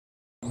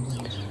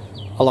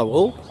Hello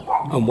all,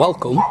 and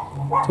welcome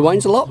to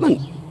Wayne's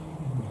Allotment.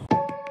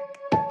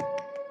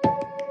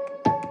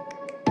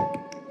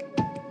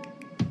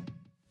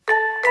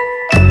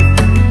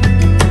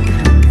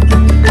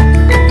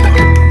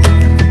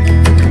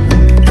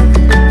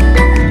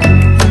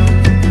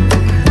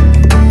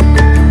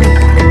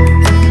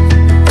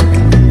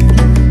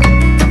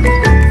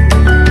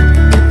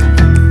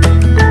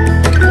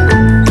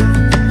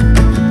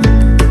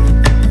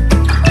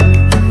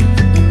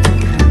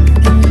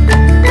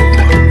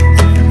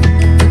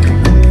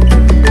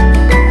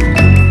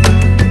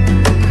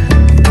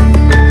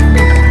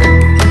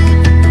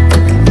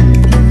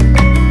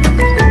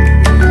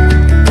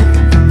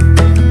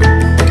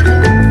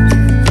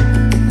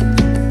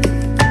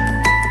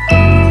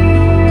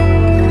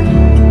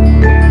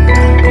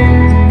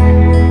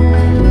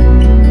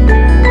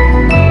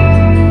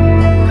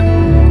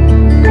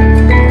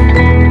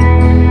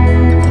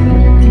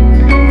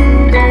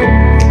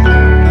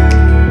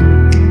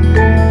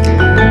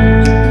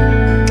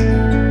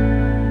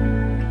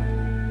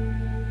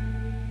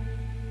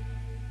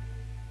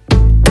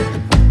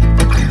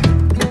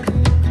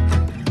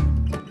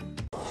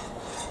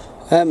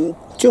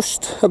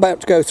 Just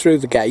about to go through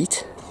the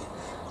gate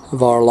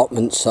of our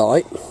allotment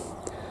site,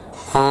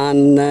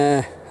 and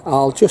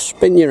I'll just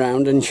spin you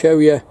around and show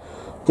you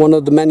one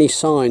of the many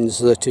signs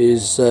that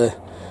is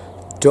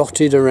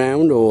dotted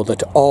around, or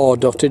that are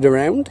dotted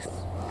around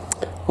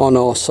on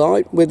our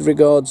site with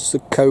regards to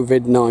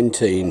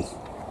COVID-19.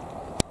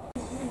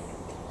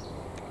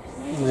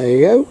 There you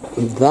go.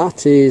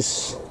 That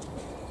is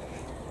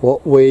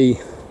what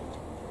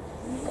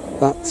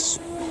that's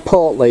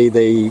partly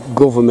the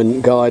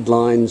government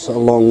guidelines,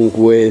 along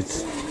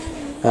with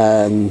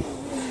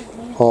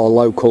our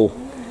local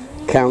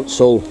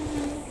council,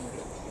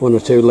 one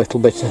or two little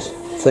bit of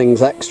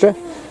things extra,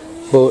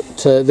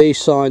 but these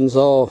signs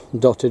are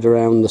dotted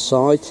around the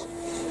site,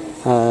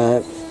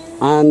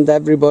 and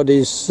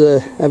everybody,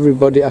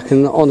 I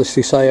can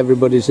honestly say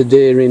everybody's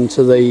adhering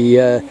to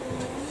the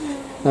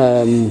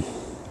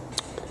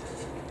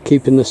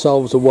keeping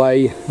themselves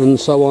away and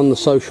so on, the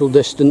social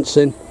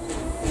distancing.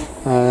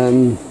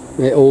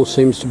 It all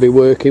seems to be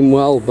working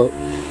well, but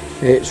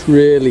it's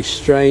really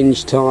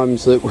strange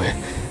times that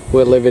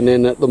we're living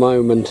in at the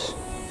moment.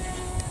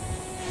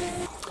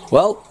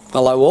 Well,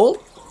 hello all.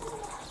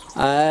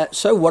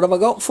 So what have I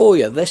got for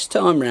you this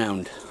time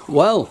round?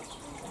 Well,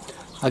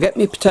 I get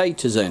my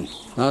potatoes in.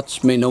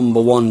 That's my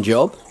 #1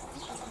 job.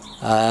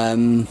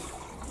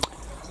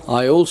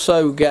 I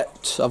also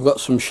I've got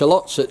some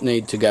shallots that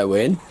need to go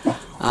in,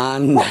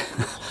 and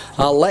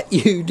I'll let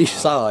you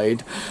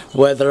decide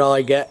whether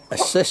I get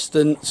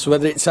assistance,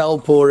 whether it's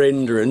help or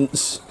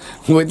hindrance,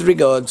 with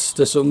regards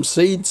to some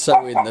seed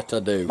sowing that I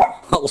do.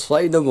 I'll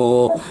say no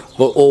more,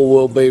 but all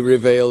will be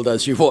revealed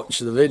as you watch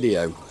the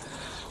video.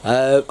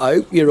 I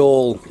hope you're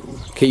all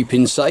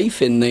keeping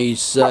safe in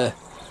these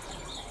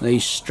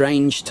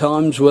strange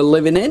times we're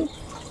living in.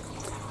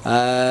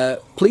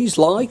 Please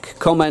like,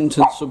 comment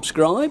and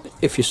subscribe.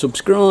 If you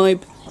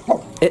subscribe,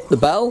 hit the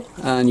bell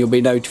and you'll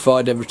be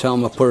notified every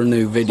time I put a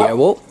new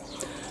video up.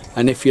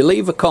 And if you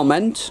leave a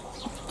comment,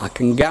 I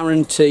can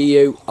guarantee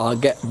you I'll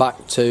get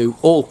back to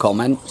all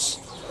comments.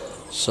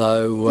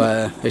 So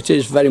it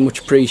is very much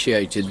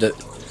appreciated that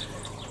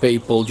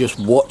people just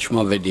watch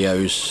my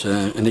videos,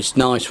 and it's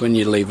nice when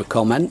you leave a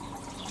comment.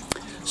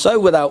 So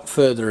without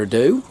further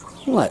ado,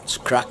 let's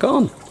crack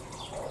on.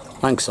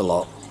 Thanks a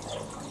lot.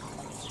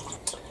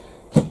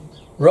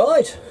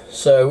 Right,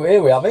 so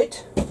here we have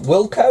it.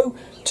 Wilco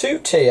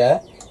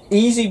 2-tier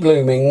easy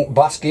blooming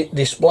basket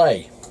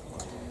display.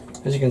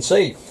 As you can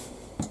see,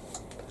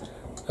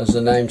 as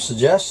the name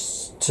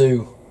suggests,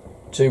 two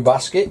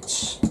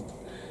baskets.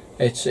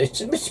 It's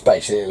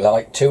basically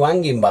like two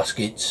hanging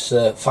baskets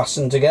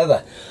fastened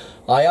together.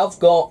 I have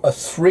got a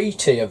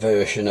 3-tier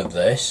version of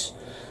this,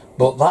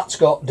 but that's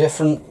got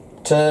different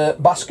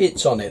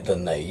baskets on it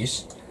than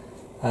these.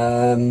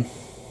 And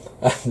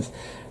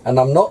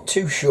I'm not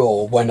too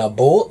sure when I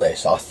bought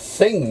this. I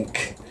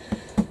think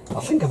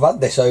I've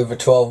had this over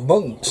 12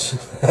 months.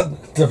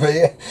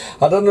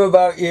 I don't know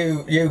about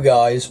you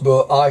guys,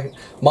 but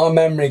my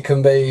memory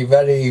can be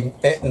very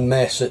hit and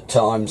miss at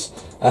times,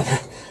 and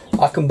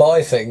I can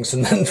buy things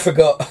and then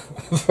forgot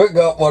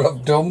what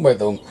I've done with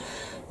them.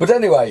 But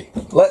anyway,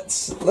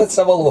 let's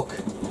have a look,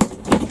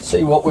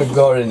 see what we've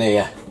got in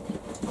here.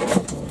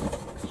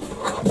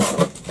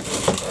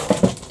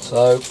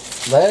 So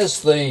there's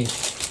the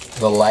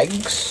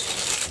legs.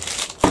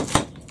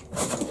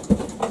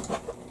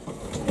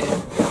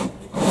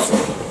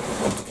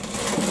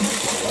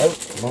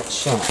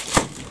 What's that?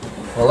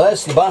 Well,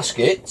 there's the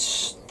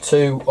baskets,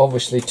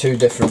 obviously two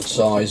different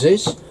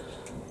sizes,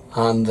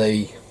 and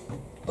the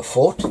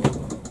foot.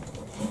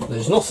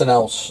 There's nothing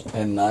else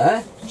in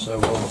there, so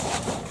we'll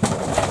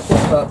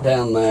put that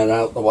down there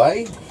out the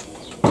way.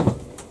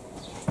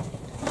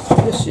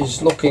 This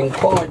is looking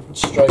quite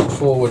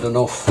straightforward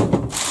enough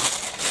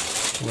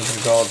with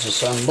regards to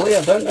assembly.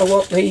 I don't know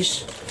what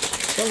these,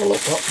 let's have a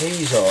look what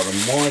these are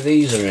and why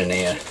these are in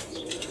here.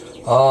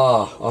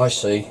 Ah, I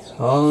see.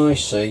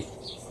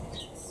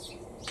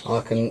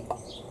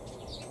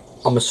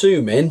 I'm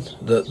assuming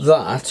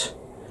that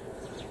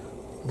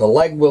the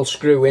leg will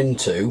screw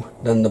into,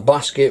 then the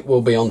basket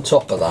will be on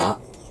top of that,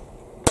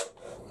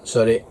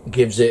 so that it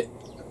gives it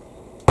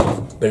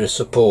a bit of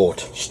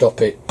support,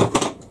 stop it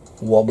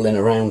wobbling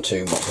around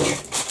too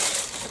much.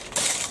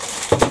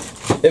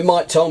 It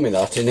might tell me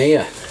that in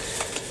here.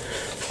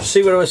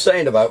 See what I was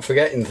saying about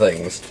forgetting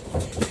things?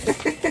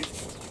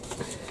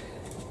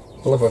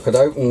 Well, if I could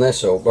open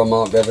this up, I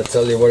might be able to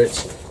tell you what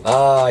it's...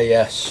 Ah,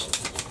 yes.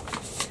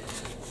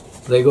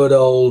 The good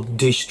old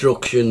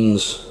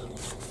destructions.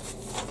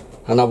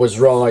 And I was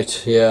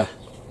right, yeah.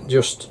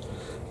 Just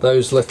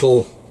those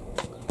little,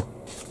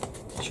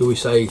 shall we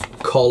say,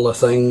 collar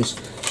things.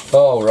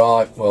 Oh,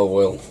 right,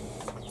 well,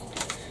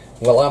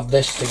 we'll have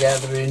this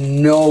together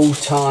in no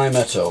time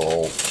at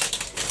all.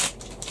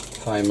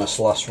 Famous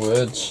last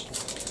words.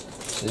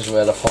 This is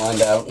where I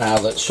find out now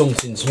that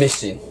something's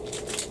missing.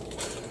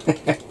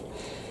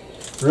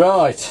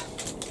 Right.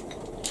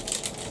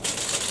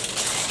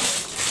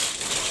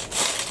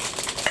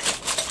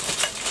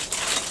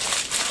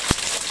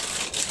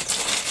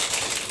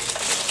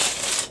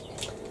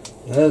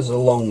 There's a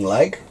long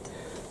leg,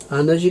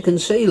 and as you can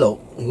see, look,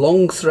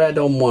 long thread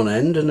on one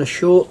end and a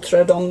short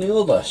thread on the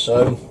other,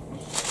 so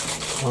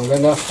I'm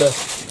going to have to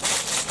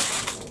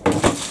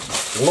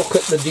look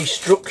at the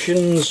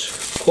destructions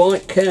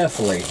quite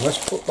carefully. Let's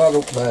put that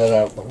up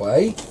there out the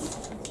way.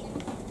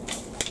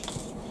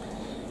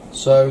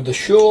 So the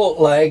short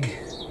leg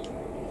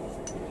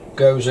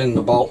goes in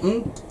the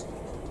bottom,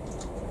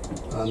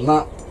 and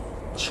that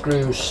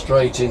screws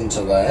straight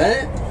into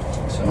there,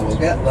 so we'll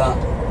get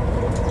that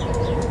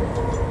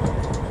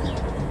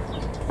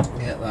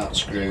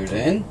screwed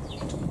in.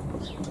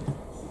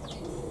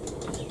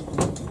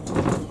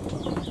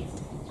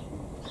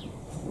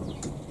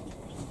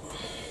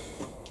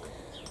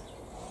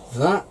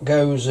 That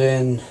goes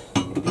in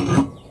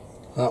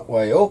that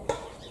way up.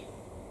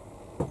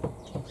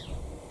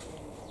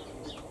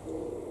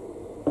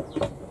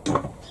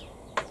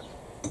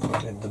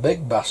 With the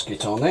big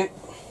basket on it.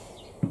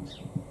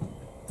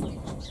 And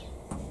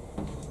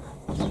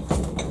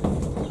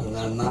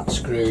then that's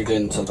screwed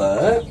into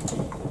there.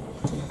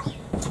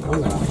 I'm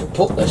going to have to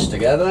put this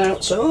together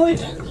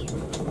outside. I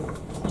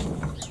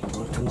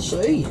can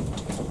see.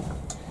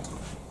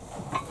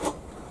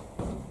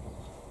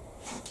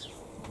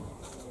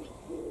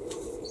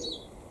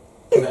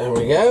 There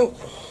we go.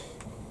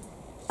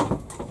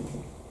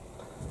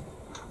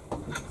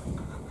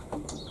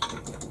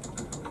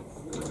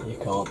 You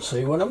can't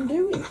see what I'm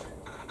doing.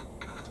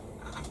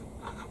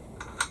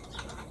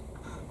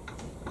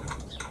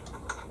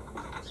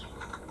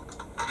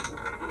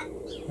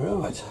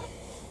 Right.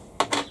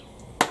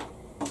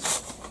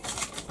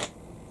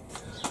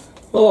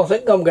 Well, I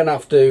think I'm going to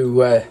have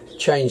to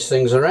change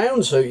things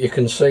around so you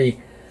can see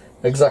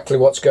exactly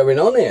what's going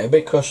on here,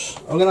 because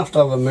I'm going to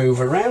have a move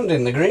around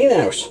in the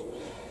greenhouse,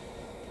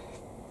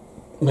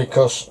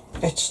 because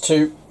it's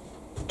too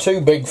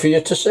big for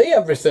you to see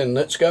everything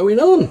that's going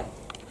on.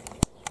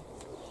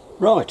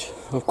 Right,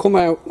 I've come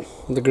out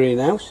of the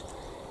greenhouse.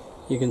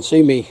 You can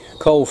see me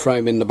coal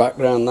frame in the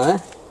background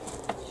there.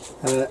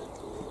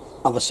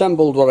 I've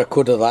assembled what I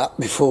could of that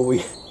before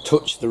we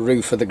touch the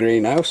roof of the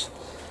greenhouse.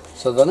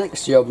 So the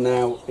next job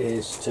now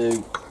is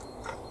to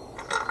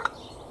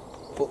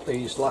put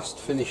these last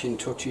finishing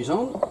touches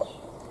on,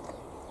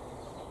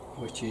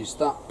 which is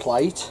that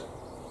plate,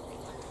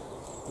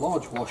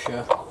 large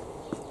washer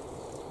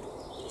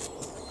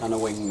and a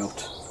wing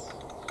nut.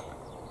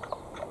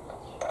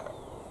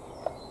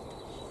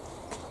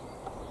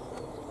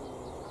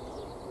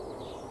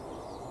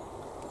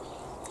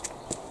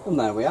 And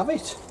there we have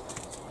it.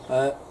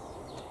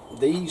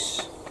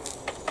 These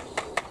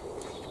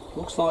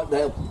looks like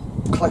they'll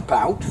clip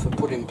out for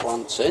putting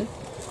plants in,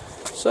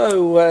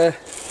 so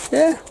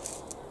yeah,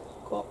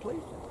 quite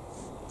pleased.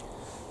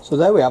 So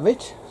there we have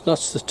it.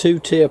 That's the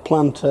 2-tier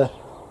planter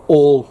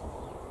all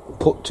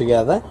put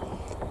together.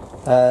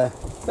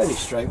 Very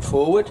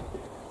straightforward,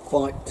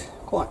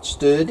 quite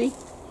sturdy.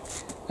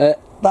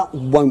 That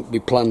won't be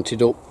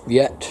planted up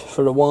yet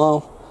for a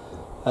while,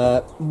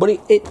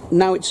 but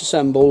now it's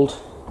assembled,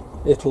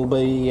 it'll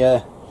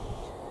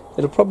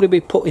probably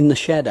be put in the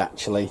shed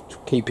actually to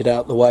keep it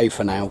out the way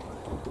for now.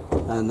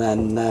 And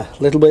then a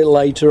little bit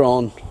later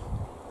on,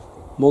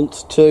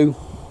 month 2,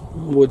 I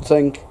would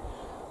think,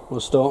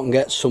 we'll start and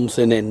get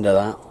something into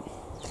that.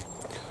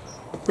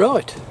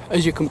 Right,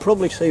 as you can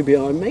probably see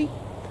behind me, you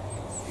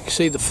can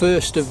see the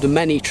first of the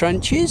many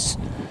trenches.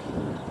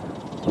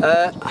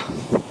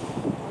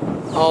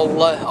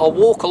 I'll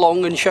walk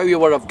along and show you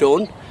what I've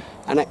done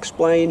and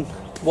explain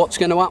what's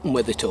going to happen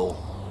with it all.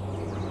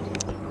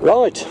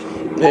 Right,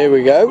 here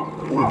we go.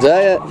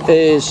 There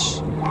is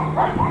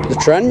the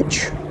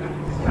trench,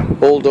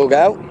 all dug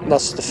out.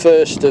 That's the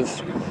first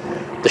of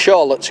the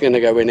Shallots going to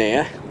go in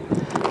here,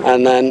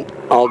 and then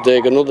I'll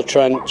dig another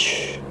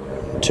trench,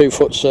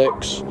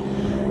 2'6",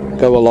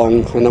 go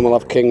along, and then we'll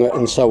have kinglet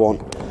and so on.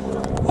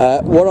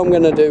 What I'm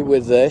going to do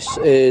with this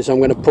is I'm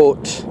going to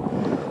put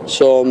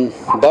some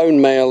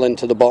bone meal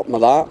into the bottom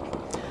of that,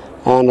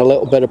 and a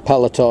little bit of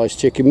pelletised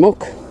chicken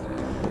muck.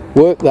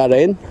 Work that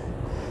in,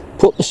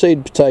 put the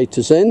seed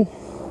potatoes in,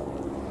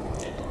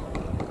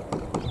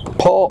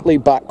 partly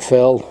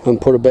backfill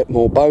and put a bit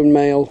more bone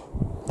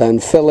meal, then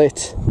fill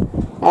it,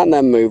 and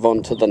then move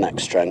on to the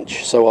next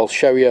trench. So I'll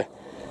show you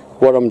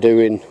what I'm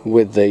doing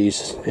with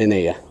these in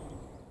here.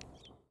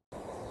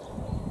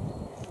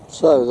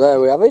 So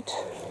there we have it,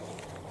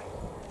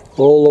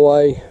 all the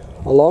way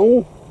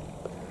along.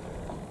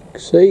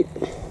 See,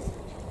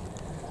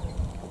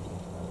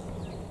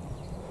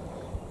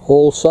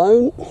 all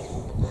sown.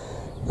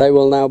 They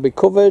will now be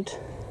covered,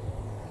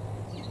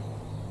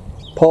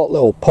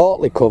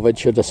 partly covered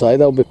should I say.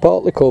 They'll be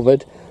partly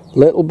covered, a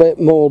little bit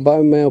more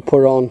bone meal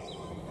put on,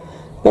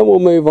 then we'll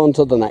move on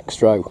to the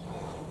next row.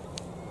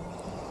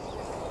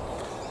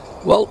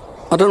 Well,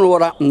 I don't know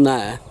what happened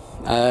there.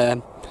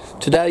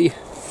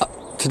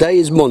 Today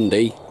is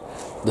Monday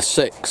the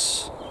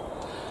 6th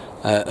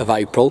of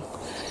April.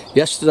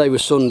 Yesterday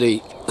was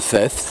Sunday the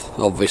 5th,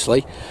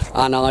 obviously,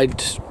 and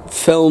I'd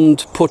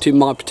filmed putting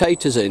my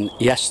potatoes in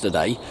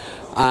yesterday,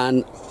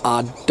 and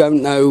I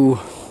don't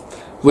know,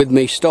 with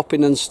me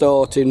stopping and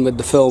starting with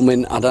the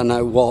filming, I don't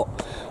know what,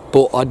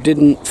 but I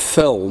didn't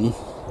film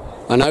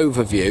an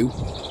overview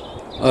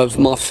of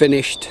my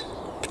finished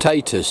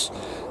potatoes.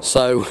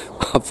 So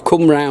I've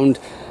come round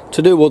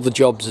to do other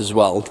jobs as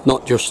well,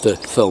 not just to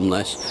film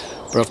this,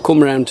 but I've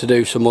come round to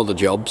do some other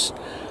jobs.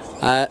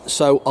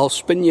 So I'll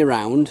spin you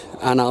around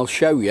and I'll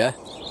show you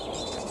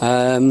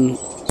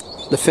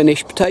the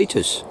finished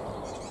potatoes.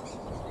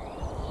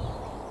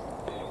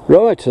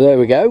 Right, there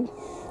we go.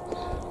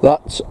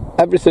 That's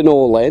everything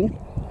all in.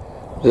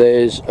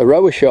 There's a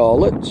row of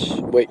Shallots,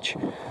 which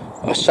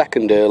are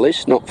second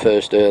earlies, not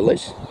first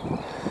earlies.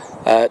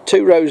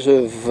 2 rows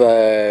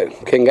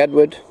of King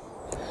Edward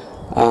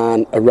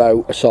and a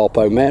row of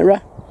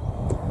Salpomera.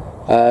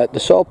 The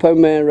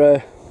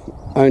Salpomera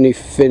only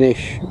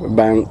finish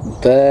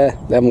about there.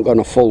 They haven't got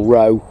a full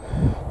row.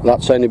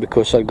 That's only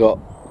because I got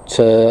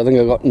I think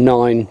I got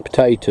 9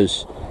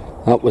 potatoes.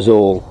 That was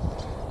all.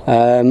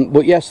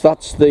 But yes,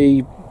 that's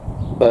the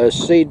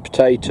seed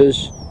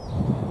potatoes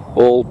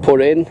all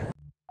put in.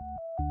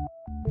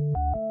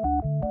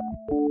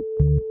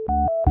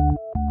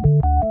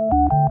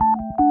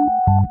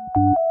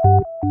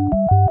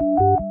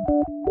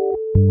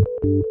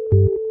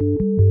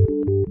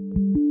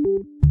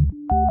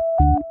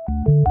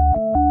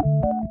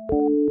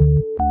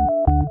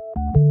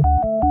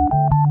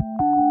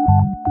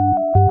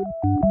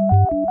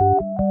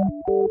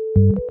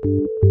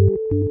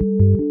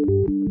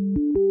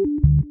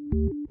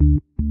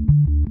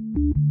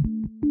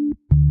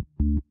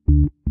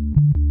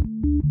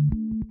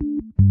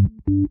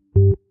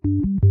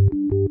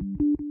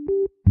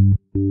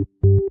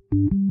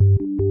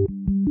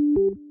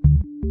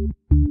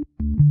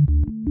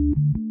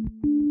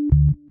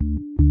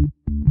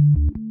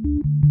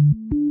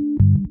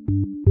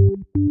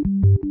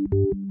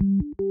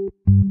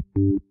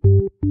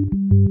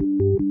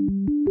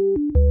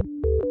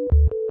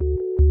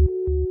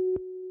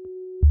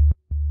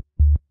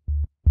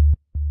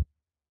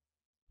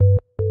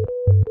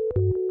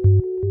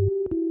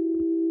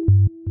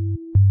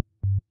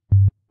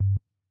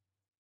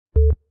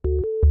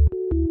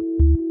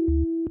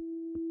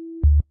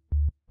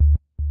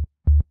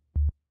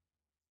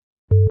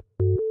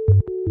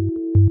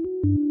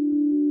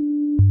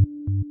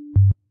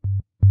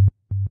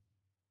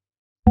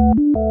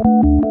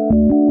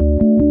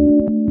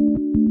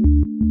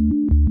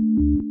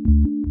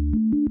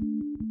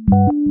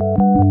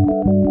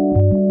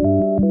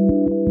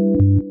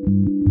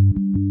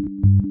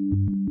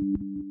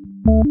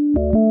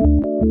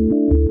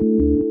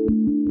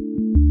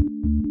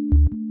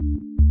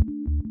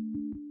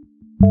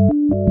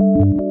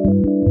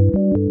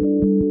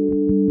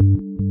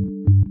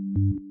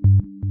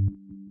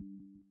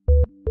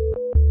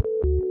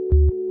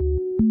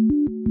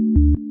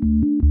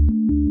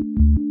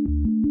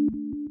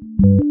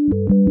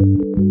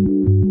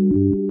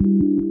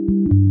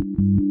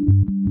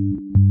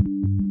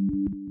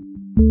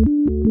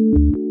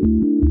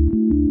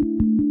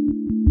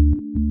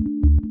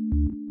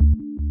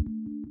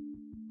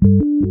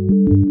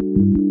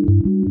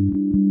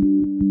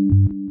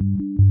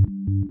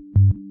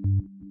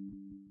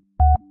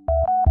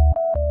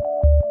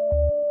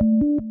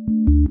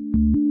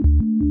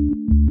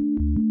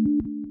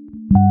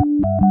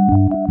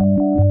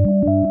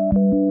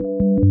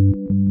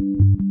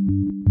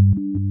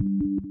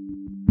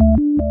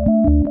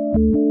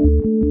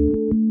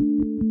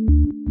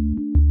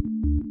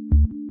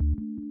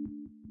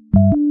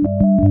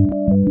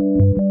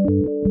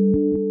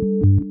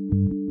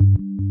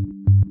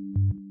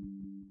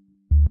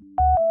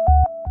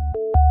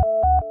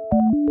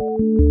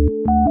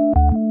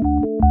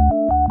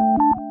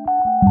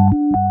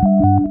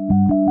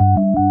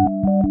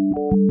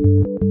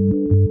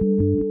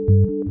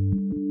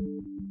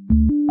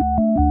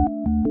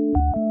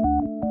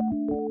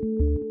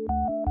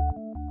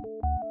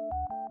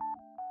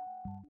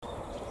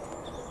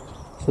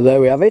 So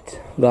there we have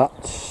it.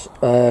 That's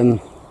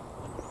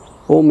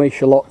all my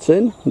shallots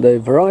in. The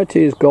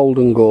variety is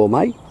Golden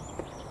Gourmet.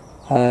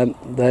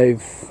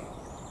 They've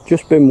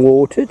just been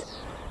watered,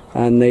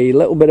 and the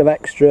little bit of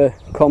extra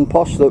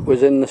compost that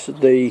was in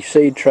the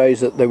seed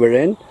trays that they were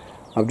in,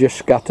 I've just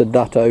scattered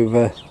that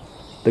over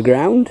the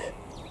ground.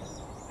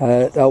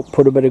 Help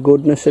put a bit of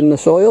goodness in the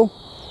soil.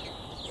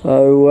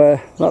 So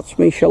that's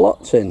me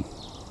shallots in.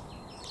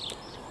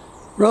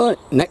 Right,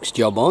 next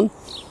job on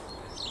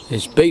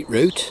is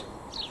beetroot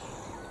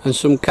and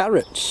some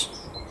carrots.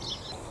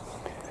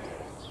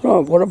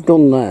 Right, what I've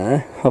done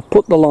there, I've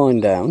put the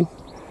line down.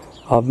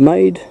 I've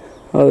made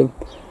a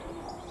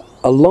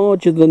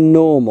larger than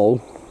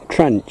normal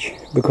trench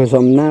because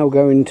I'm now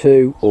going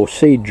to, or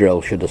seed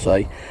drill should I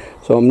say,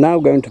 so I'm now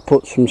going to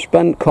put some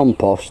spent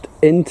compost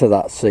into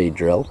that seed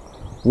drill,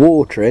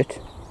 water it,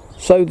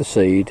 sow the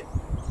seed,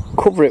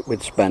 cover it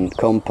with spent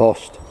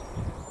compost,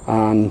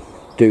 and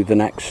do the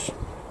next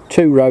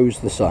 2 rows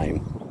the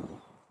same.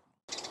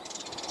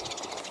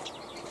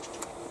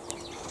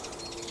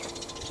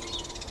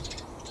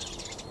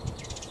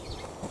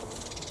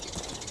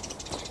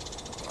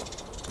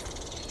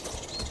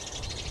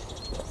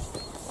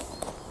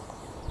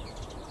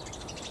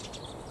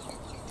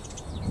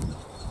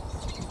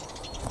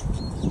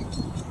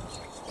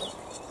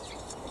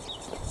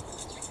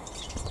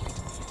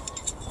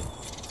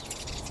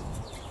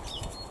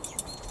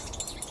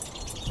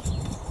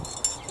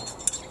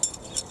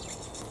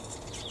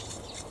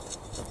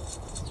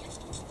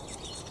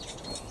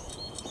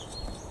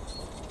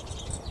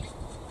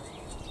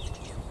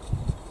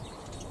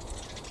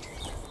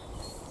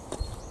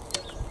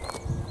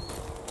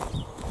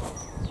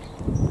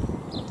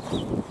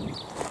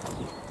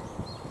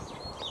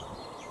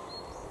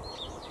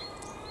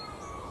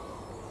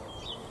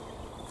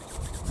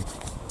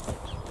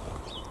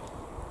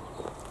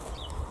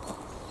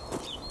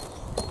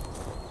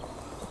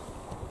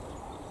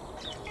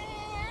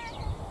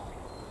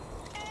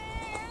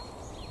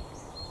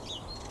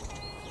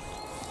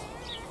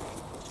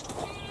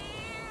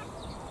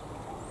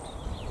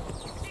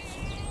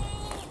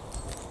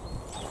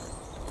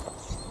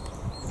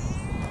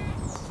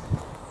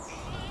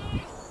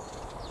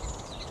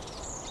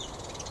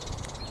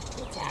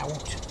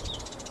 Out.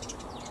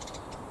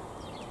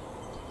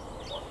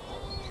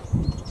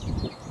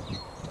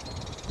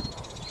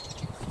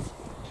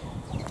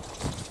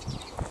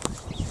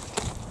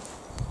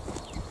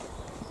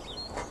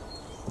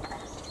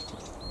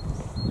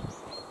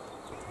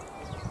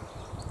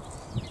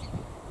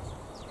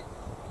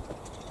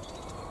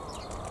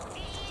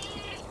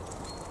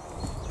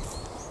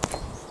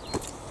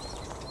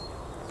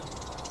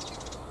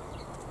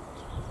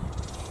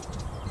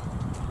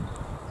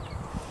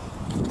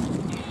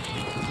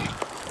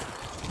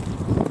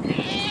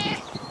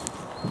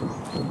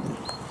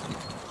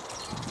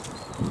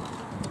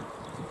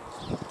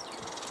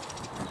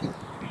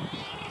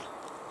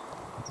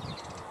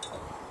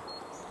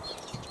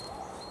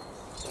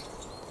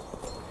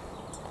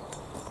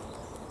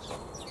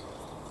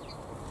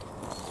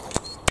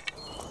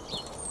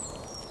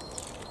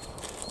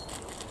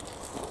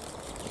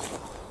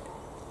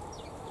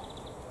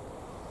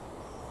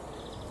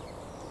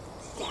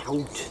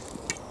 Out.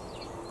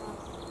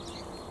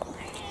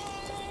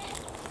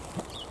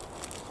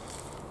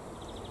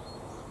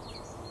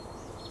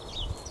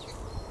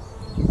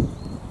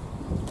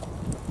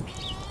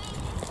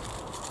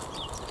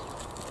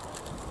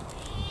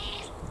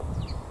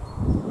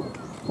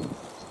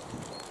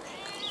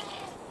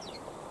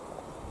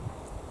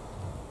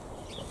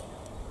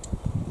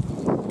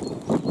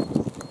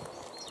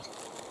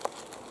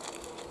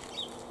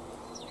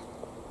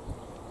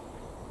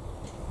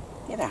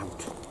 Get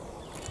out.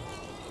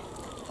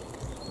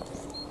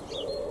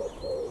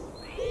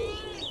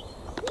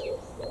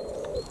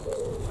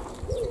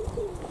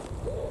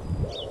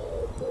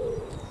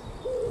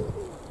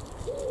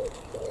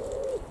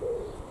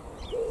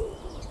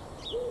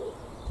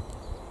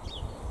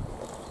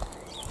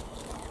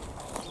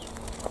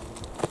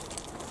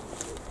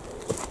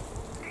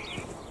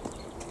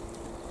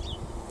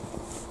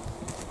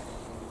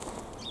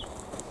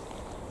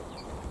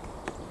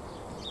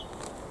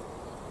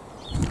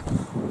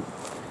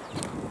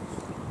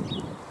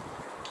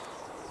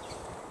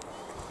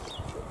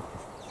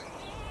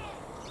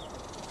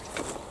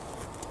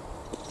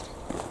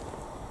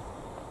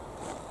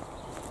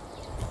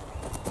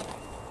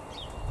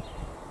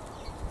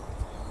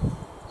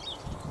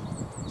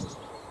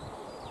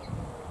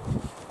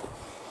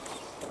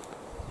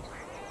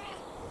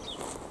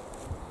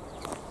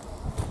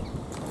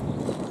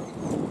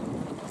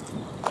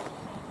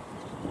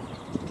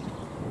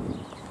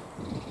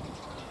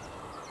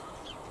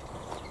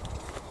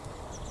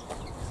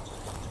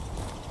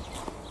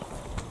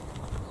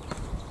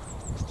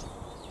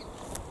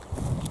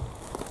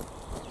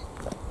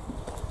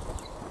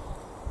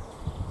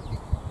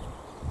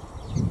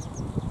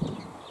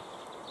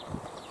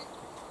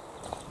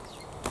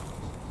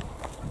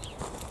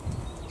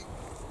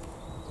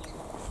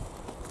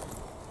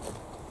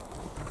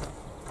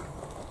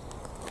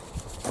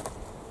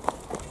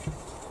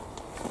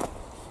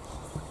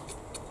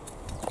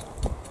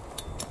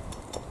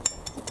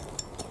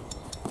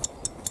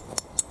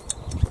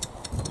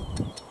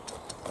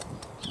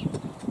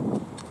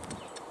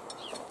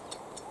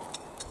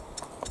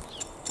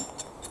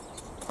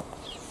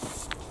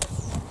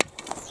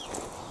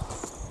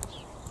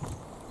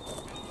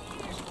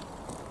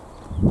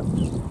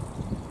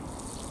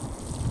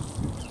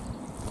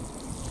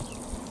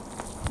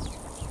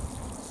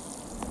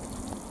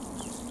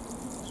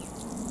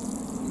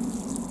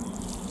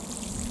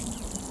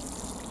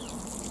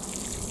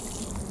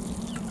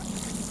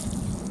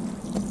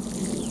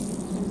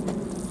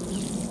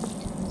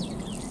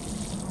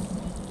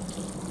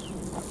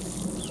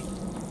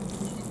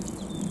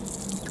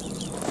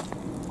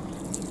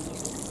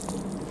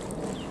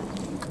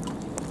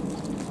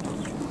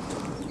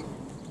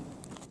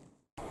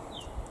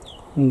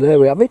 And there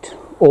we have it,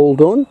 all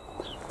done.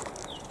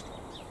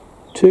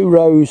 2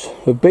 rows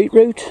of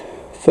beetroot.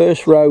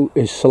 First row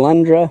is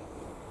Calandra,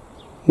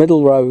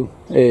 middle row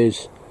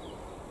is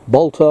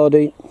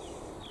Boltardy,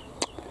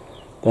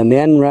 then the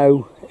end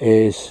row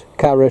is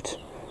carrot,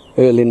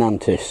 early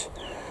Nantis.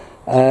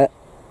 I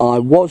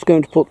was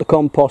going to put the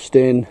compost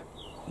in,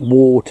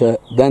 water,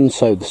 then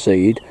sow the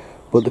seed,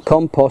 but the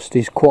compost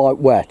is quite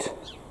wet,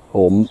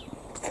 or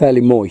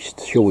fairly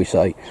moist shall we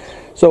say,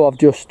 so I've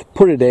just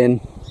put it in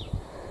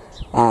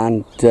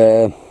and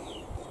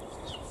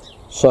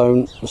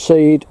sown the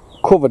seed,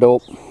 covered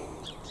up,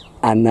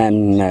 and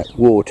then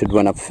watered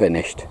when I've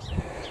finished.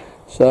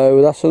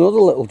 So that's another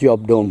little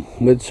job done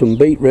with some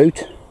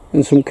beetroot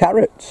and some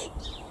carrots.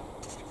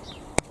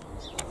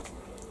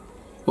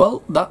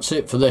 Well, that's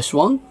it for this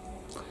one.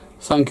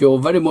 Thank you all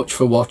very much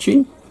for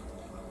watching.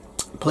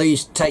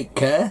 Please take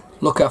care,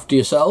 look after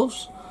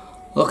yourselves,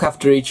 look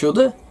after each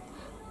other,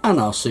 and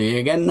I'll see you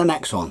again in the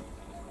next one.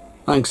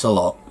 Thanks a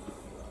lot.